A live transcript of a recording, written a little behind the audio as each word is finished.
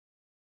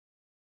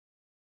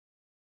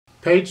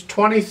Page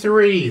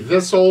 23,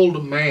 This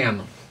Old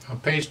Man. On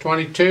page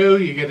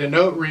 22, you get a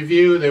note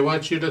review. They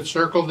want you to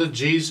circle the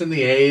G's and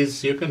the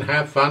A's. You can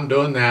have fun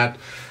doing that.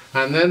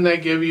 And then they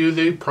give you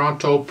the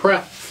Pronto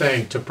Prep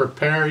thing to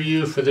prepare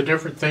you for the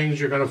different things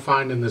you're going to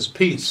find in this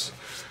piece.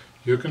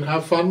 You can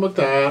have fun with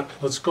that.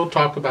 Let's go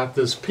talk about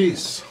this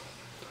piece.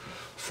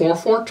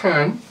 4/4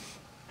 time.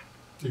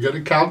 You got to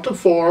count to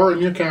 4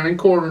 and you're counting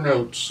quarter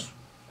notes.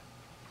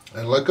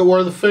 And look at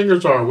where the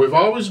fingers are. We've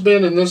always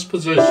been in this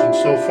position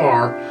so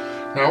far.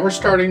 Now we're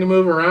starting to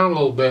move around a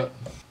little bit.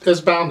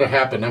 It's bound to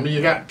happen. I mean,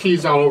 you got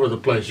keys all over the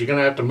place. You're going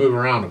to have to move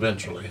around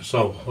eventually.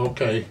 So,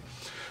 okay.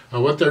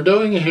 Now what they're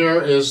doing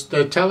here is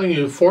they're telling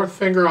you fourth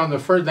finger on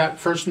that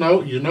first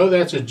note. You know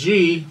that's a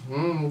G.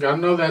 Got to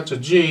know that's a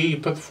G. You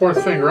put the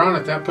fourth finger on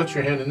it. That puts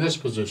your hand in this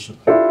position.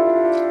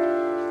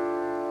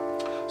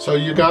 So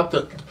you got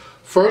the...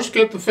 First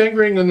get the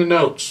fingering in the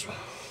notes.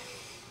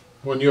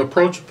 When you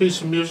approach a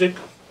piece of music,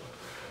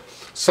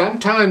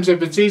 sometimes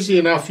if it's easy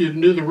enough you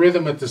can do the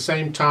rhythm at the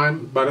same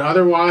time, but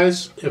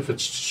otherwise if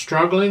it's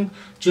struggling,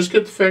 just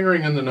get the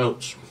fingering in the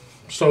notes.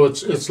 So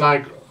it's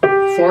like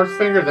fourth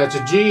finger, that's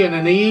a G and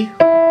an E,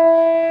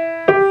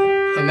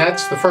 and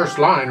that's the first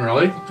line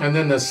really. And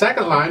then the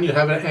second line you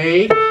have an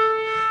A,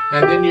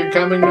 and then you're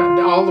coming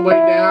all the way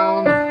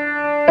down,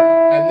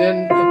 and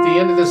then at the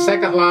end of the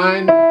second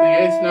line, the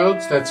eighth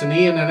notes, that's an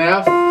E and an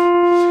F,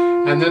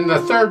 and then the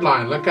third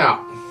line, look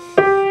out.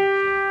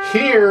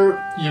 Here,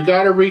 you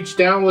got to reach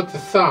down with the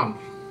thumb.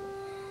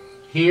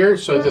 Here,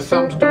 so the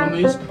thumb's doing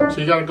these. So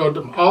you got to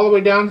go all the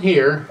way down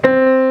here.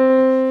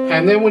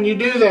 And then when you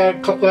do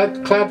that,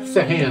 clap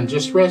the hand.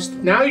 Just rest.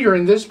 Now you're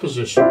in this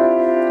position.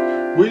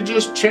 We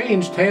just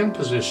changed hand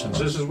positions.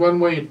 This is one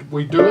way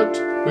we do it.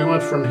 We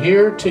went from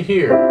here to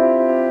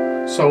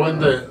here. So in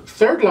the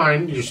third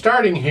line, you're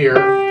starting here,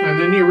 and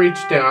then you reach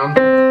down,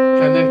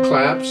 and then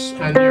claps,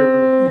 and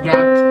you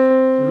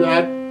got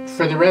that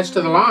for the rest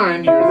of the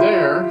line. You're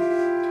there.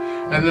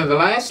 And then the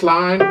last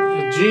line,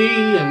 a G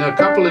and a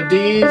couple of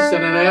D's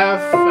and an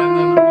F, and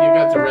then you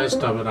got the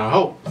rest of it, I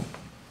hope.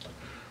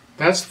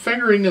 That's the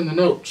fingering in the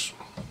notes.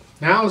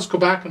 Now let's go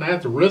back and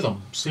add the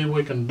rhythm. See if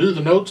we can do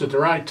the notes at the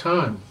right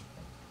time.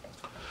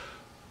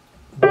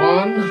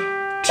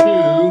 1,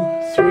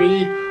 2,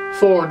 3,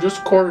 4,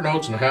 just quarter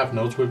notes and half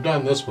notes. We've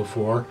done this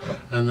before.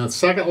 And the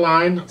second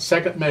line,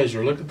 second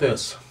measure. Look at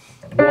this.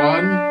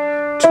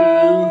 1, 2,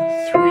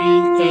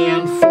 3,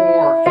 and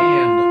 4,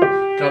 and.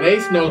 Got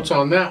eighth notes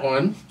on that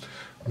one.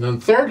 And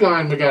then third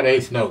line we got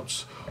eighth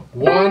notes.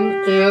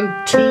 1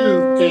 and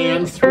 2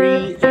 and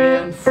 3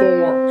 and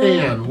 4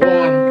 and 1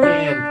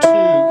 and 2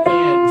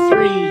 and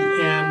 3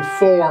 and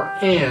 4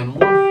 and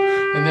 1.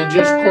 And then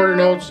just quarter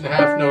notes and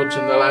half notes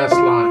in the last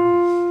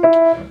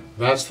line.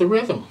 That's the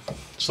rhythm.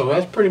 So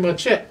that's pretty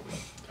much it.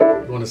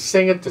 If you want to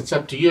sing it, it's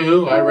up to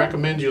you. I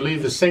recommend you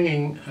leave the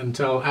singing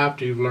until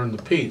after you've learned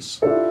the piece.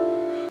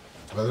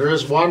 Well, there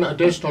is one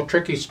additional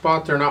tricky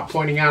spot they're not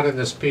pointing out in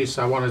this piece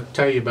I want to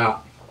tell you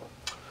about.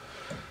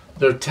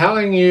 They're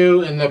telling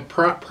you in the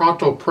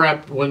Pronto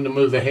Prep when to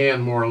move the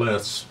hand more or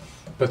less.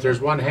 But there's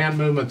one hand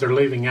movement they're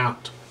leaving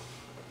out.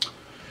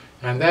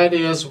 And that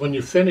is when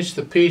you finish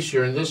the piece,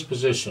 you're in this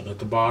position at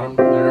the bottom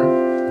there.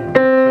 You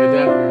play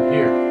that, you're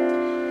here.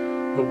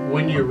 But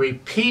when you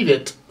repeat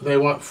it, they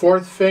want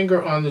fourth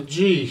finger on the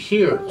G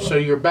here. So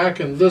you're back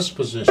in this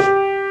position.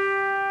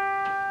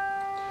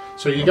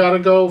 So you got to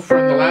go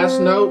from the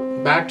last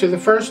note back to the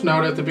first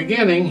note at the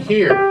beginning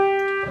here.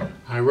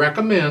 I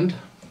recommend,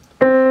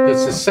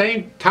 it's the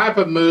same type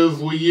of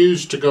move we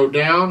used to go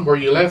down, where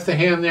you left the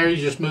hand there, you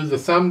just move the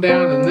thumb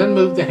down and then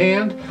move the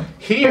hand.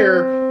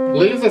 Here,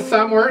 leave the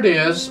thumb where it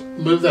is,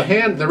 move the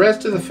hand, the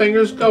rest of the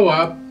fingers go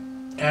up,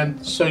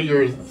 and so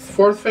your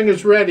fourth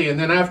finger's ready, and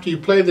then after you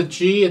play the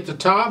G at the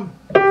top,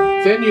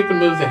 then you can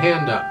move the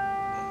hand up.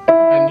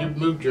 And you've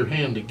moved your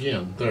hand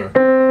again, there.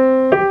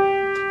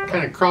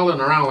 Kind of crawling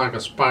around like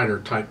a spider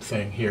type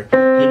thing here.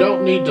 You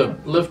don't need to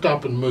lift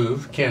up and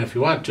move. You can if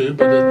you want to,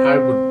 but I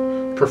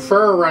would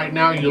prefer right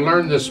now you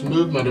learn this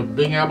movement of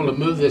being able to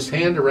move this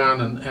hand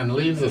around and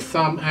leave the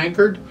thumb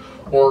anchored,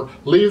 or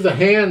leave the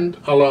hand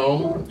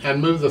alone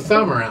and move the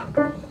thumb around.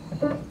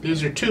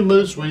 These are two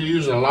moves we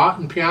use a lot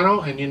in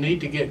piano, and you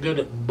need to get good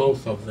at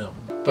both of them.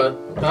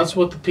 But that's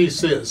what the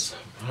piece is.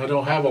 I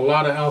don't have a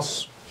lot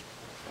else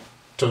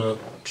to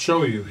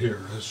show you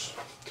here.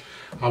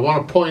 I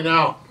want to point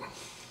out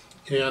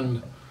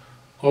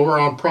over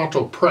on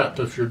Pronto Prep,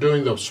 if you're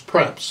doing those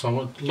preps, I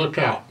want to look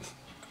out.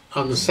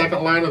 On the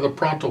second line of the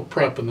Pronto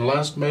Prep, in the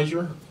last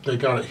measure, they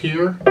got it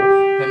here,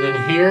 and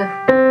then here,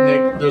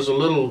 and there's a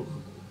little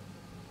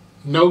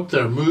note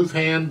there, move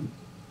hand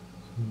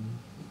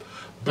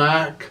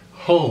back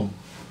home.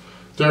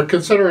 They're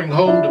considering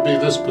home to be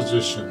this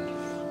position.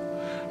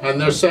 And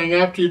they're saying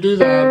after you do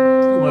that,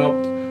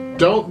 well,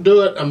 don't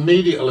do it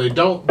immediately.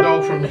 Don't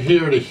go from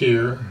here to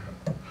here.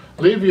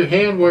 Leave your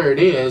hand where it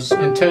is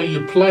until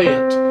you play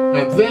it,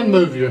 and then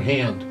move your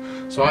hand.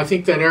 So I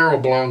think that arrow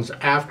belongs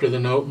after the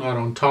note, not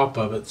on top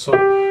of it. So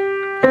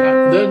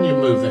then you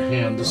move the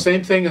hand. The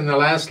same thing in the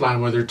last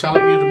line where they're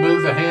telling you to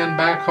move the hand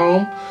back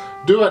home.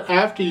 Do it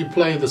after you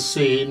play the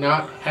C,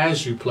 not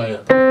as you play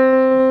it.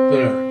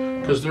 There,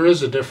 because there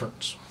is a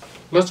difference.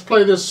 Let's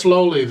play this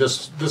slowly,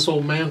 this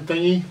old man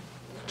thingy,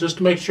 just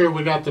to make sure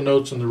we got the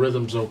notes and the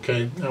rhythms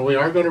okay. And we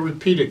are going to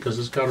repeat it because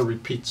it's got a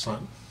repeat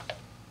sign.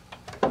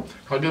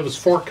 I'll give us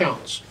 4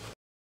 counts.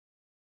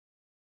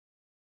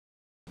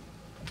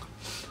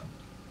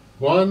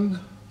 1,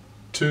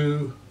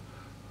 2,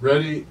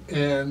 ready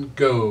and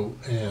go,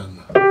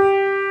 and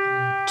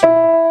 2,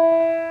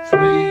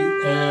 3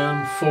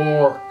 and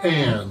 4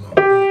 and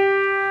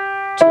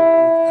 2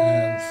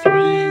 and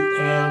 3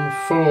 and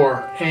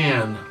 4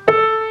 and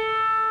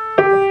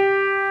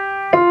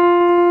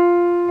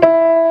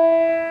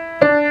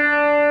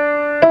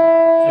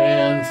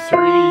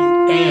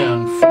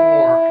and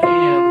 4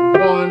 and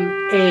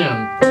 1 and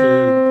 2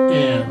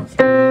 and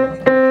 3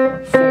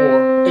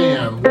 4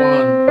 and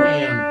 1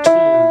 and 2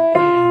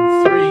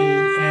 and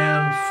 3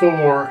 and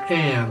 4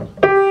 and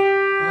 3.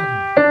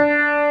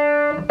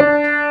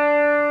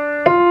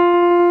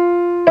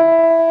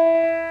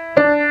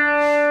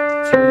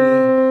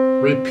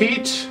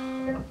 Repeat.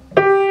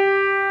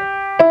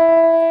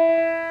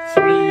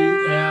 3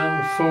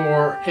 and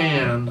 4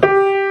 and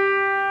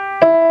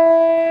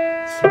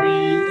 3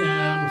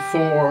 and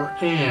 4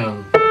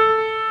 and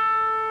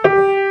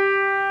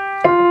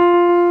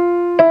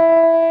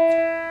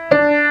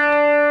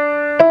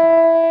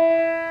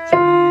 3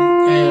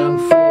 and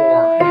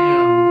 4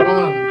 and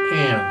 1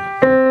 and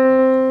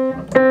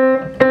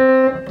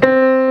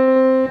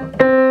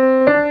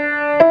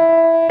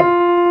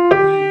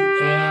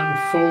 3 and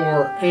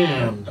 4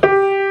 and